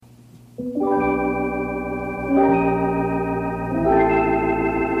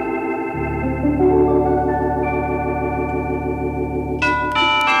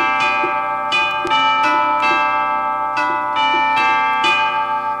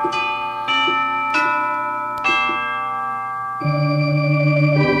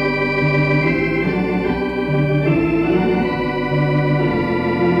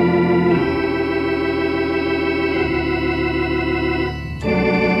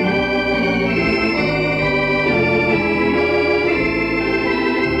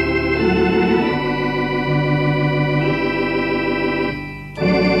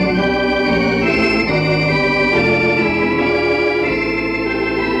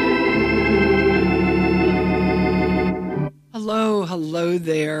Hello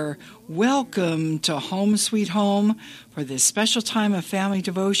there. Welcome to Home Sweet Home for this special time of family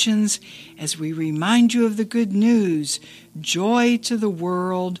devotions as we remind you of the good news. Joy to the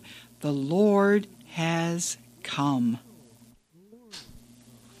world, the Lord has come.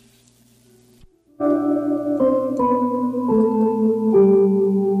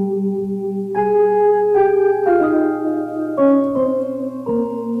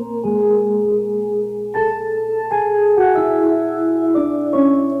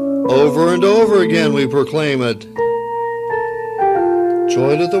 Over and over again we proclaim it.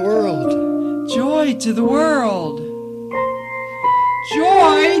 Joy to the world. Joy to the world.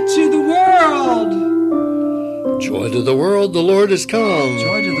 Joy to the world. Joy to the world, the Lord has come.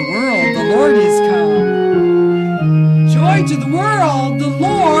 Joy to the world, the Lord is come. Joy to the world, the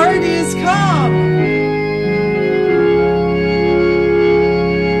Lord is come.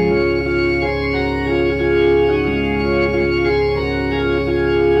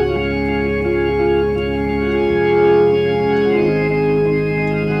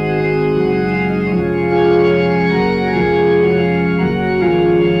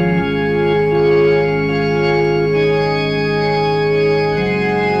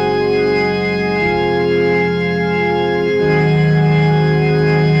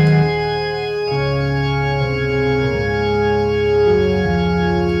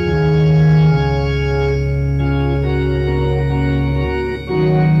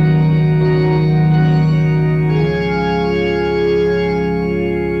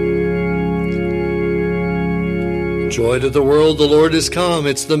 Joy to the world, the Lord has come.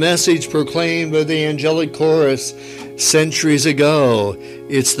 It's the message proclaimed by the angelic chorus centuries ago.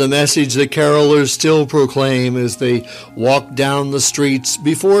 It's the message that carolers still proclaim as they walk down the streets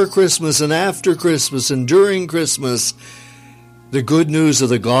before Christmas and after Christmas and during Christmas. The good news of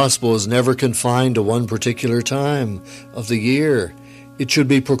the gospel is never confined to one particular time of the year. It should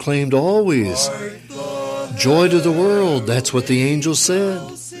be proclaimed always. Joy to the world, that's what the angel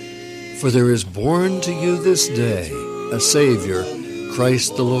said. For there is born to you this day a Savior,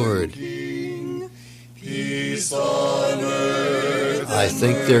 Christ the Lord. Peace on earth. I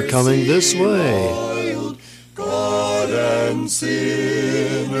think they're coming this way. God and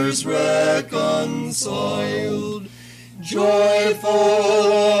sinners reconciled. Joyful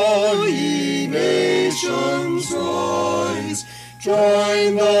all ye nations rise.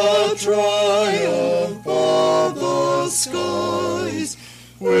 Join the triumph of the skies.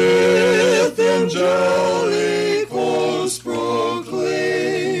 With angelic hosts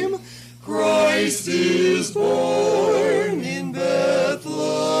proclaim, Christ is born in Bethlehem.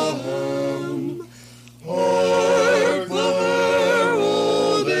 Hark the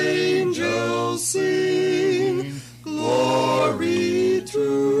herald angels sing, glory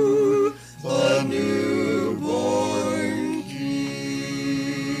to the newborn King.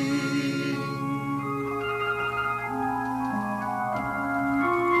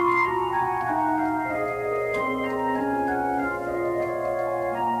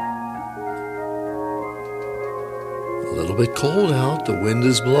 A little bit cold out, the wind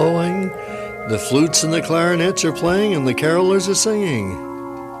is blowing, the flutes and the clarinets are playing, and the carolers are singing.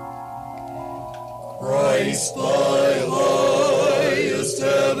 Christ thy highest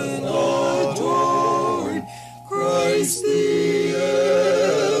heaven adored, Christ the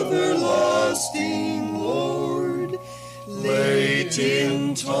everlasting Lord. Late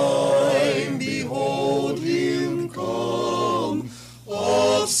in time behold him come,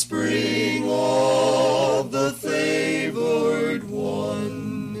 offspring of the favored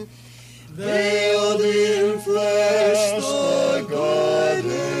one. Veiled in flesh the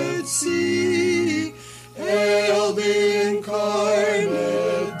Godhead see, hail the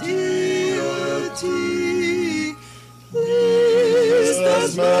incarnate deity. Pleased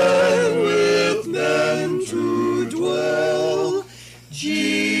as man with men to dwell,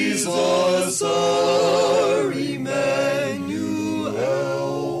 Jesus our Emmanuel.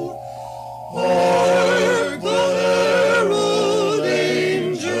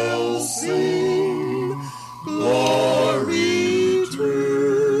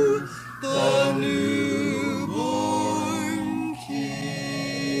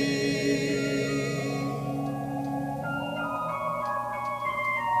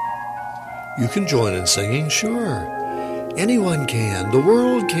 You can join in singing, sure. Anyone can. The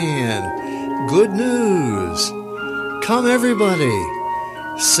world can. Good news. Come, everybody.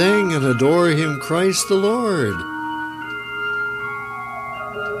 Sing and adore Him, Christ the Lord.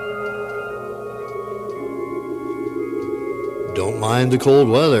 Don't mind the cold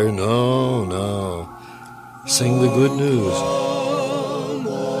weather. No, no. Sing the good news. Come,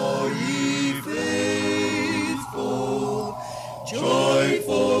 all ye faithful,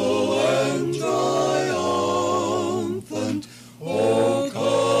 joyful and triumphant. O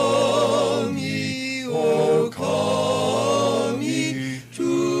come ye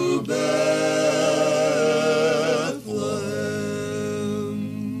to Bethlehem.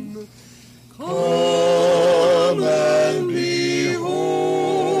 Come and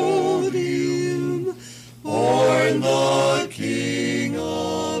behold Him, born the King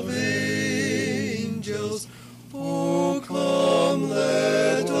of angels. O come,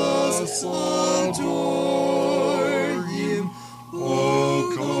 let us adore Him.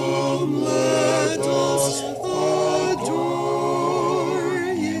 O come, let us adore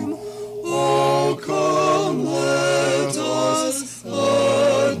Him. O come, let us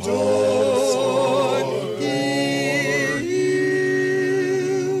adore Him.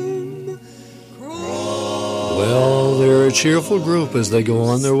 Well, they're a cheerful group as they go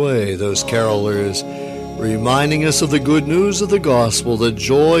on their way, those carolers, reminding us of the good news of the gospel, that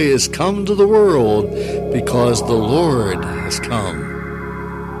joy has come to the world because the Lord has come.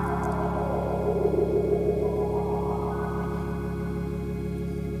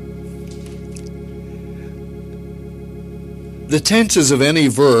 The tenses of any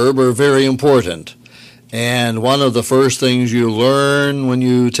verb are very important. And one of the first things you learn when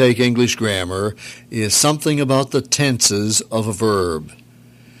you take English grammar is something about the tenses of a verb.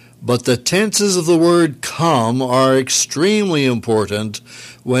 But the tenses of the word come are extremely important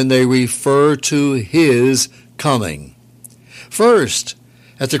when they refer to His coming. First,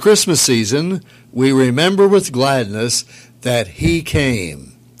 at the Christmas season, we remember with gladness that He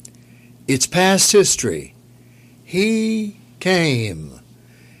came. It's past history. He came.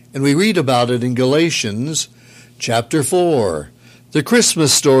 And we read about it in Galatians chapter 4, the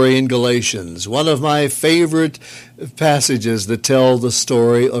Christmas story in Galatians, one of my favorite passages that tell the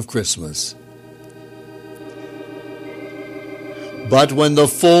story of Christmas. But when the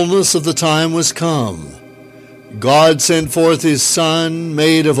fullness of the time was come, God sent forth His Son,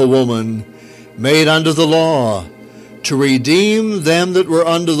 made of a woman, made under the law, to redeem them that were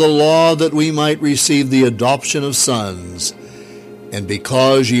under the law, that we might receive the adoption of sons. And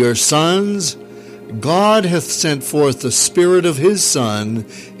because ye are sons, God hath sent forth the Spirit of His Son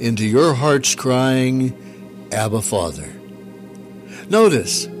into your hearts, crying, Abba, Father.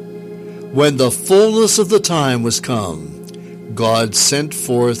 Notice, when the fullness of the time was come, God sent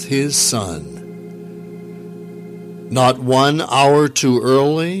forth His Son. Not 1 hour too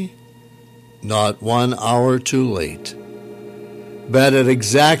early, not 1 hour too late, but at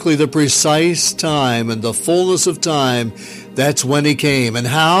exactly the precise time and the fullness of time, that's when He came. And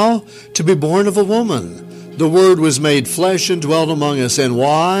how? To be born of a woman. The Word was made flesh and dwelt among us. And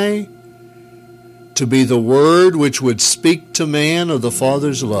why? To be the Word which would speak to man of the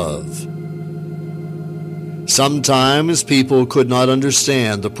Father's love. Sometimes people could not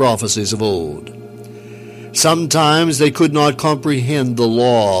understand the prophecies of old. Sometimes they could not comprehend the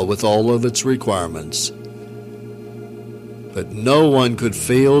law with all of its requirements. But no one could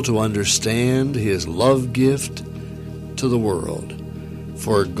fail to understand His love gift to the world.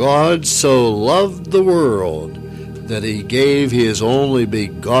 For God so loved the world that He gave His only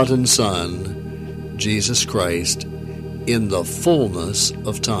begotten Son, Jesus Christ, in the fullness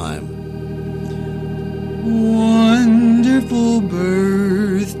of time. Wonderful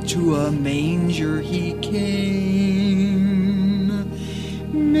birth, to a manger He came,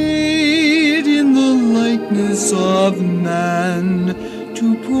 made in the likeness of man,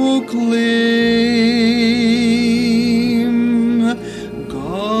 to proclaim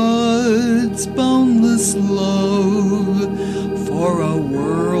God's boundless love for a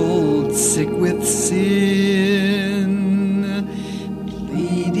world sick with sin,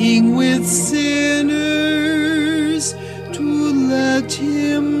 pleading with sinners to let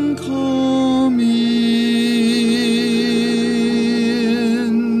Him come in.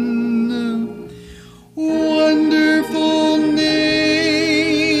 Wonderful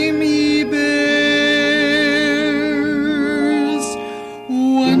name He bears,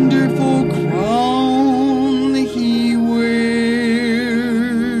 wonderful crown He wears,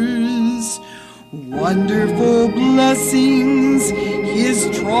 wonderful blessings His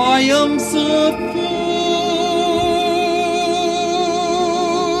triumphs afford.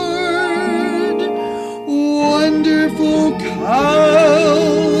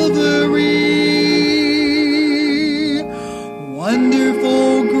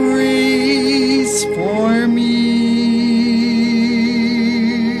 wonderful grace for me.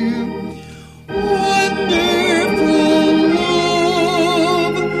 Wonderful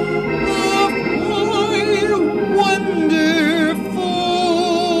love of my wonderful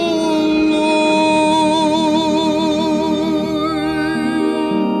Lord.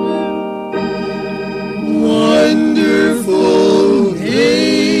 Wonderful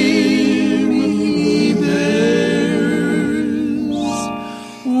name he bears,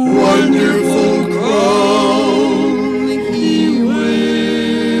 wonderful crown he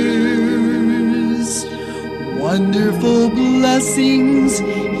wears, wonderful blessings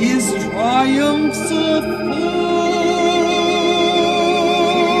his triumphs afford,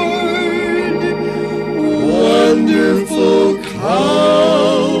 wonderful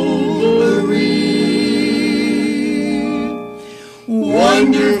Calvary,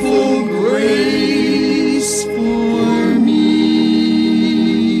 wonderful grace for me,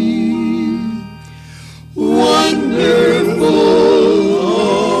 wonderful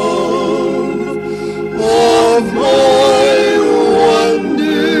love of my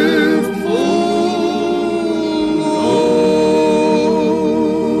wonderful Lord.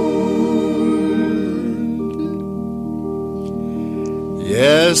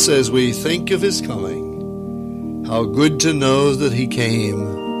 Yes, as we think of his coming, how good to know that he came.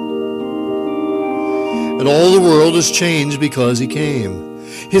 And all the world is changed because he came.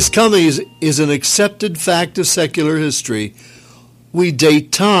 His coming is an accepted fact of secular history. We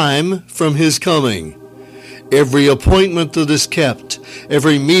date time from his coming. Every appointment that is kept,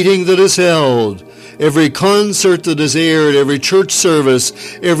 every meeting that is held, every concert that is aired, every church service,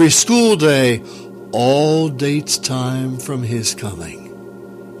 every school day, all dates time from his coming.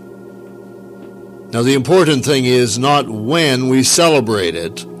 Now, the important thing is not when we celebrate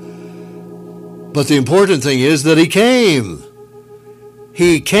it, but the important thing is that he came.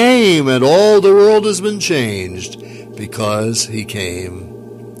 He came, and all the world has been changed because he came.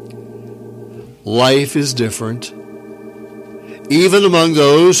 Life is different. Even among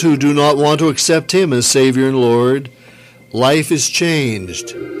those who do not want to accept him as Savior and Lord, life is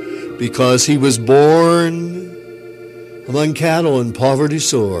changed because he was born among cattle and poverty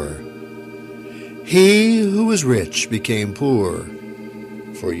sore. He who was rich became poor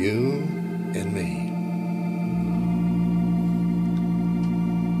for you and me.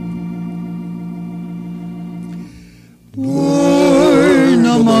 Born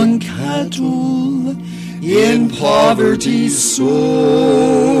among cattle in poverty sore,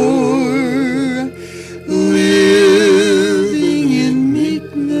 living in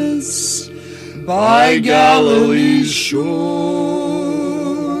meekness by Galilee's shore,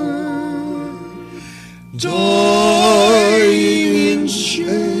 dying in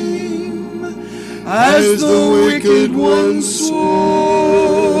shame as the wicked one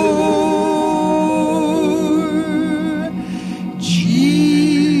swore.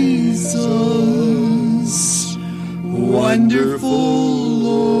 Jesus, wonderful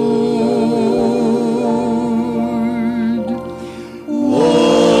Lord,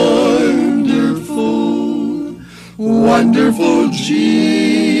 wonderful, wonderful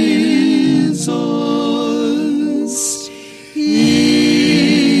Jesus,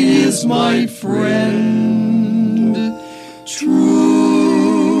 he is my friend,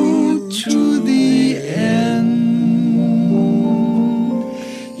 true to the end.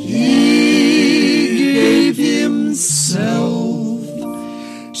 He gave himself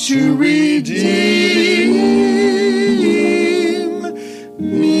to redeem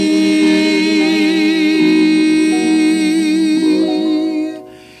me.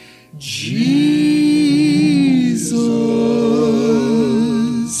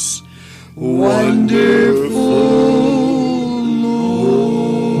 Jesus, wonderful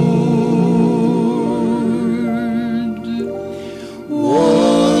Lord,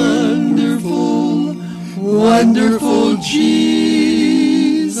 wonderful, wonderful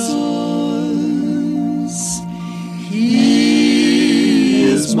Jesus, he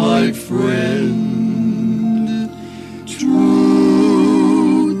is my friend,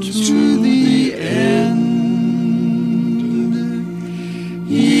 true to the end.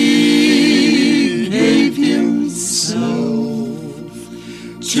 He gave himself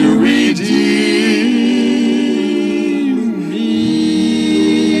to redeem me.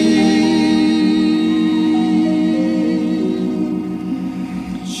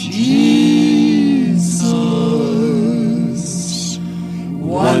 Jesus,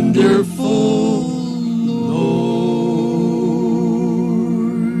 wonderful Lord.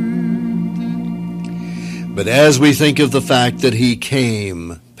 But as we think of the fact that he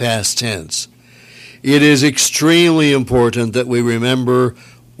came, past tense, it is extremely important that we remember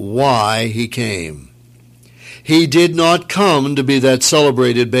why he came. He did not come to be that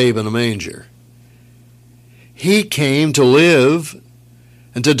celebrated babe in a manger. He came to live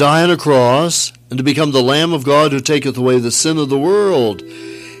and to die on a cross and to become the Lamb of God who taketh away the sin of the world.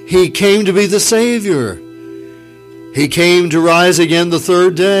 He came to be the Savior. He came to rise again the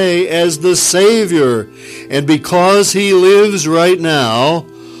third day as the Savior. And because he lives right now,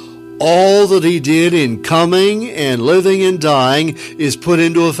 all that he did in coming and living and dying is put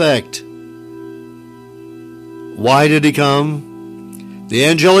into effect. Why did he come? The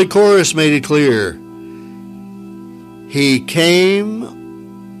angelic chorus made it clear. He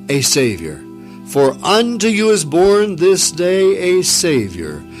came a Savior. For unto you is born this day a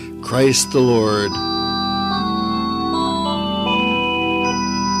Savior, Christ the Lord.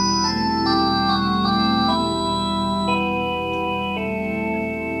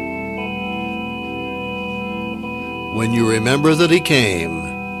 When you remember that he came,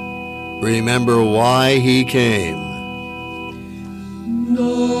 remember why he came.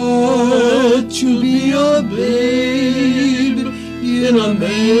 Not to be a babe in a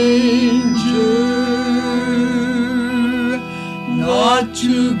manger, not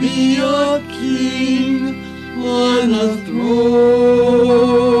to be a king on a throne,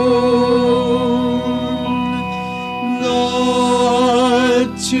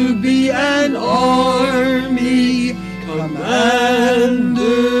 not to be an army commander,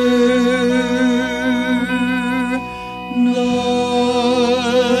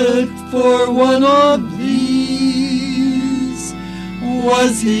 not for one of these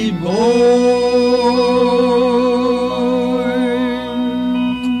was he born,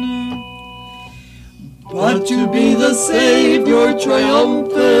 but to be the Savior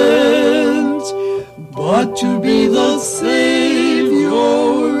triumphant, but to be the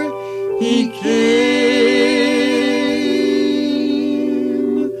Savior he came,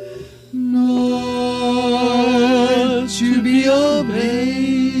 not to be a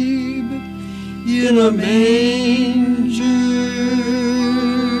babe in a manger,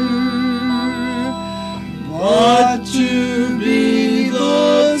 but to be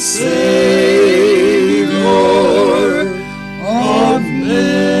the Savior of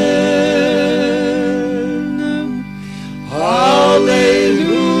men.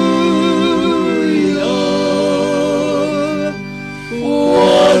 Hallelujah!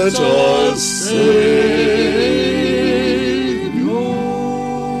 What a Savior!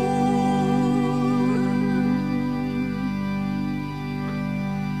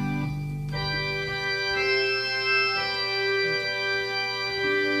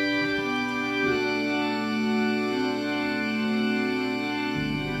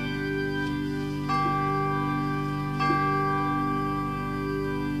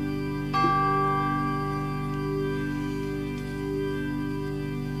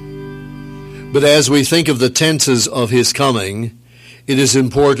 But as we think of the tenses of his coming, it is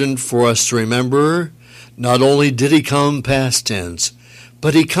important for us to remember not only did he come past tense,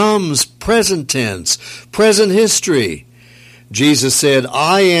 but he comes present tense, present history. Jesus said,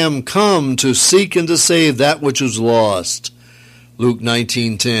 I am come to seek and to save that which was lost. Luke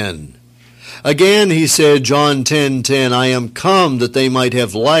 19:10. Again he said, John 10:10, I am come that they might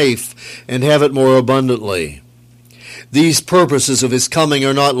have life and have it more abundantly. These purposes of his coming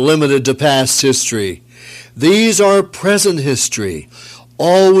are not limited to past history. These are present history,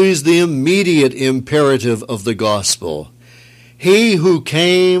 always the immediate imperative of the gospel. He who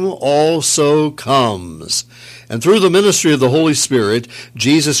came also comes. And through the ministry of the Holy Spirit,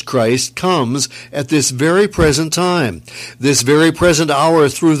 Jesus Christ comes at this very present time, this very present hour,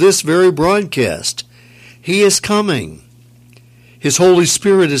 through this very broadcast. He is coming. His Holy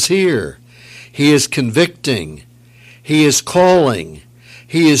Spirit is here. He is convicting. He is calling,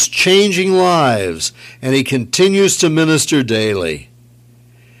 he is changing lives, and he continues to minister daily.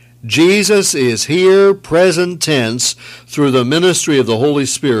 Jesus is here, present tense, through the ministry of the Holy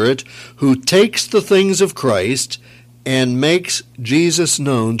Spirit, who takes the things of Christ and makes Jesus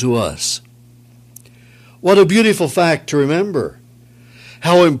known to us. What a beautiful fact to remember.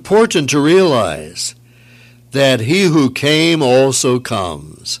 How important to realize that he who came also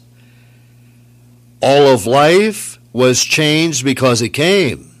comes. All of life was changed because he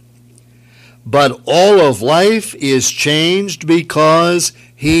came. But all of life is changed because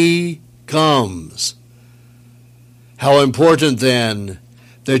he comes. How important then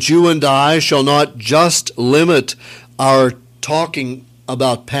that you and I shall not just limit our talking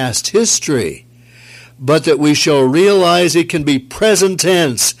about past history, but that we shall realize it can be present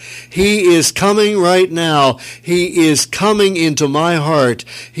tense. He is coming right now. He is coming into my heart.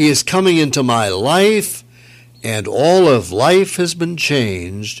 He is coming into my life, and all of life has been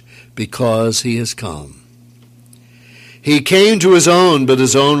changed because he has come. He came to his own, but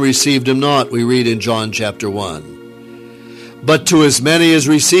his own received him not, we read in John chapter 1. But to as many as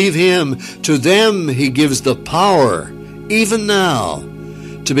receive him, to them he gives the power, even now,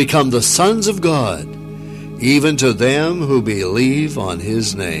 to become the sons of God, even to them who believe on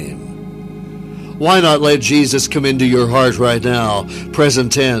his name. Why not let Jesus come into your heart right now,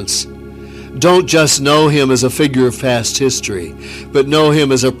 present tense? Don't just know him as a figure of past history, but know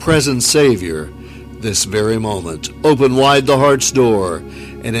him as a present Savior this very moment. Open wide the heart's door,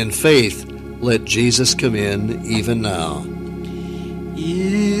 and in faith, let Jesus come in even now.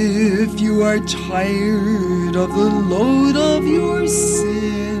 If you are tired of the load of your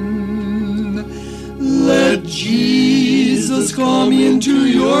sin, let Jesus come into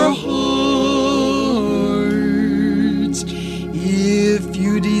your heart. If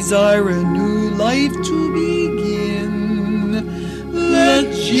you desire a new life to begin,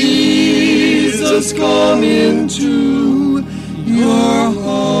 let Jesus come into your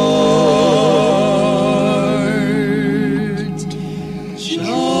heart.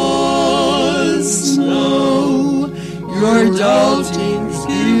 Just know your doubting's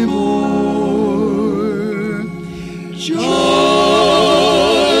over. Just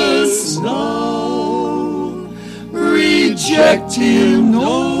know, reject him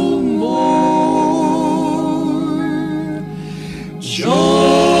no more. Just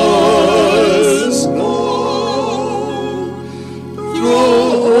know,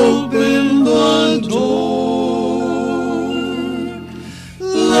 throw open the door.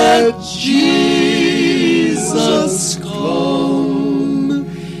 Let Jesus come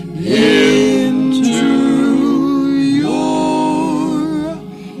into your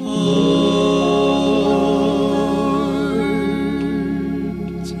heart.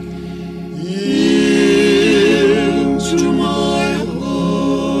 Into my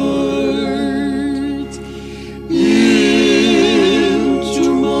heart. Into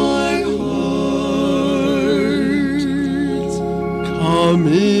my heart. Come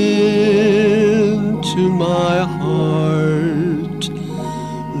into my heart,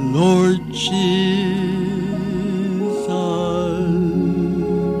 Lord Jesus.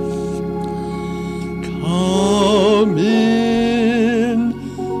 Come in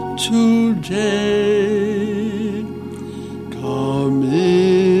today. Come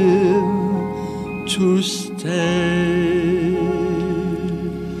in to stay.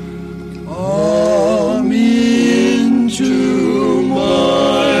 Come into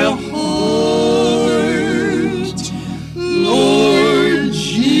my heart, Lord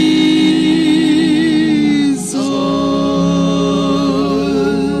Jesus.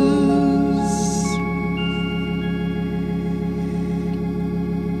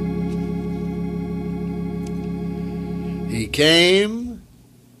 He came,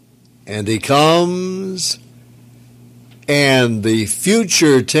 and he comes, and the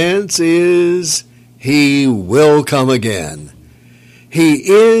future tense is he will come again. He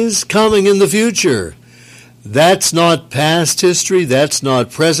is coming in the future. That's not past history. That's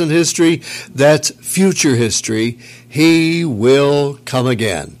not present history. That's future history. He will come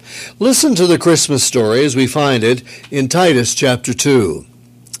again. Listen to the Christmas story as we find it in Titus chapter 2.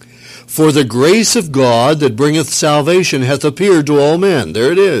 For the grace of God that bringeth salvation hath appeared to all men.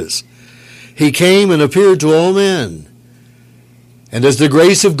 There it is. He came and appeared to all men. And as the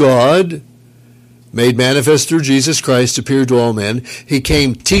grace of God, made manifest through Jesus Christ, appeared to all men, he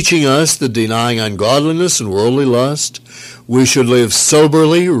came teaching us that denying ungodliness and worldly lust, we should live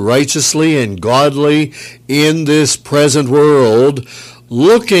soberly, righteously, and godly in this present world,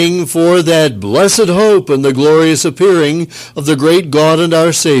 looking for that blessed hope and the glorious appearing of the great God and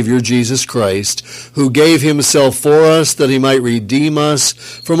our Savior, Jesus Christ, who gave himself for us that he might redeem us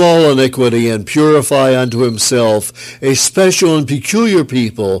from all iniquity and purify unto himself a special and peculiar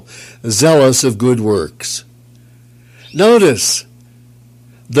people, zealous of good works. Notice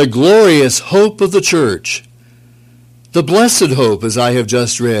the glorious hope of the church. The blessed hope, as I have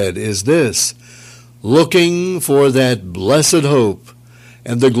just read, is this: looking for that blessed hope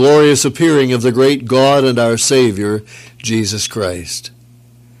and the glorious appearing of the great God and our Savior, Jesus Christ.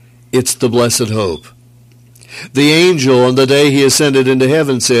 It's the blessed hope. The angel on the day he ascended into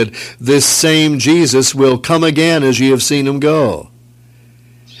heaven said, "This same Jesus will come again as ye have seen him go."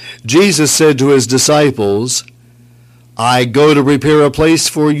 Jesus said to his disciples, "I go to prepare a place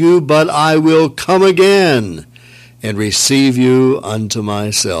for you, but I will come again and receive you unto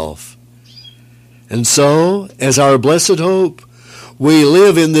myself." And so, as our blessed hope, we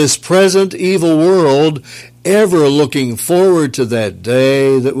live in this present evil world, ever looking forward to that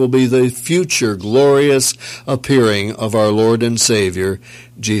day that will be the future glorious appearing of our Lord and Savior,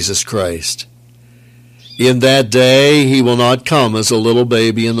 Jesus Christ. In that day, he will not come as a little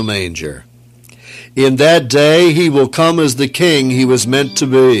baby in the manger. In that day, he will come as the king he was meant to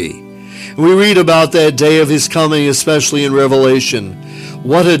be. We read about that day of his coming, especially in Revelation.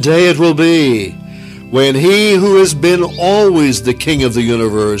 What a day it will be when he who has been always the king of the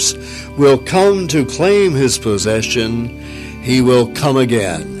universe will come to claim his possession. He will come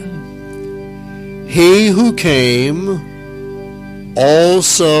again. He who came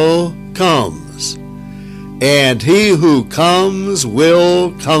also comes, and he who comes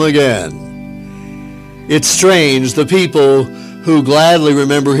will come again. It's strange, the people who gladly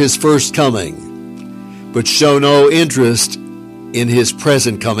remember his first coming, but show no interest in his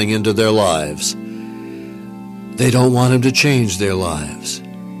present coming into their lives. They don't want him to change their lives.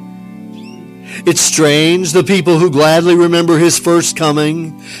 It's strange, the people who gladly remember his first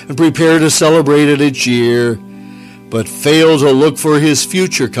coming and prepare to celebrate it each year, but fail to look for his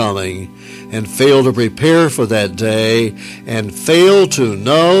future coming and fail to prepare for that day and fail to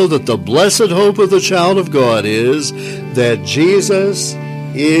know that the blessed hope of the child of God is that Jesus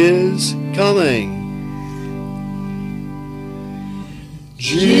is coming.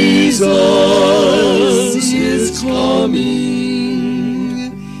 Jesus is coming.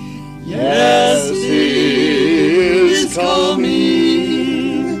 Yes, he is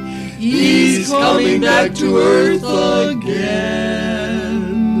coming. He's coming back to earth again.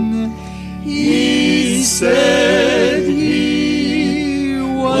 He said he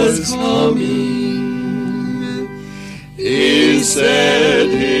was coming. He said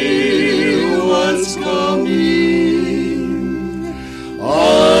he was coming.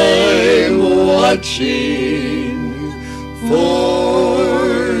 I'm watching for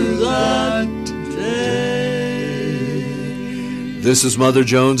that day. This is Mother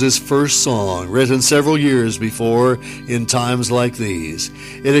Jones's first song, written several years before in times like these.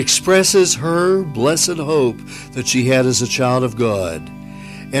 It expresses her blessed hope that she had as a child of God.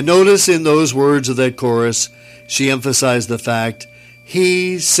 And notice in those words of that chorus, she emphasized the fact,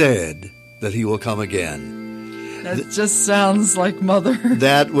 he said that he will come again. That just sounds like Mother.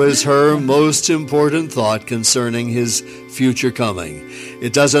 That was her most important thought concerning his future coming.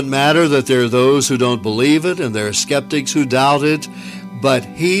 It doesn't matter that there are those who don't believe it and there are skeptics who doubt it, but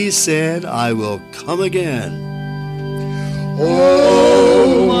he said, I will come again.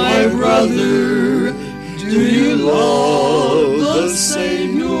 Oh, my brother, do you love the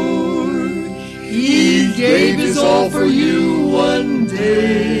Savior? He gave his all for you one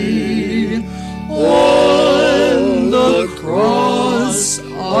day on the cross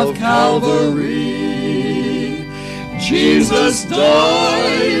of Calvary. Jesus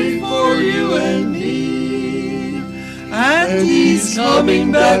died for you and me, and he's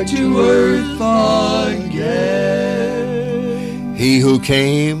coming back to earth again. He who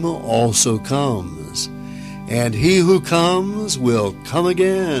came also comes, and he who comes will come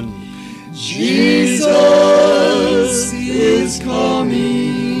again. Jesus is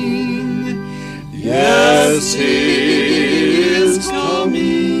coming. Yes, he is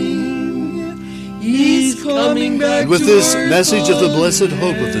coming. He's coming back. And with this message of the blessed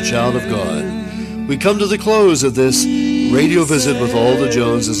hope of the child of God, we come to the close of this radio visit with all the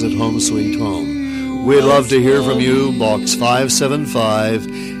Joneses at Home Sweet Home. We'd love to hear from you. Box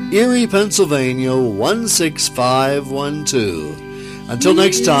 575, Erie, Pennsylvania 16512. Until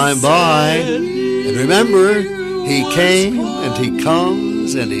next time, bye. And remember, he came and he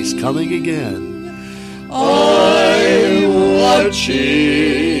comes and he's coming again. I'm watching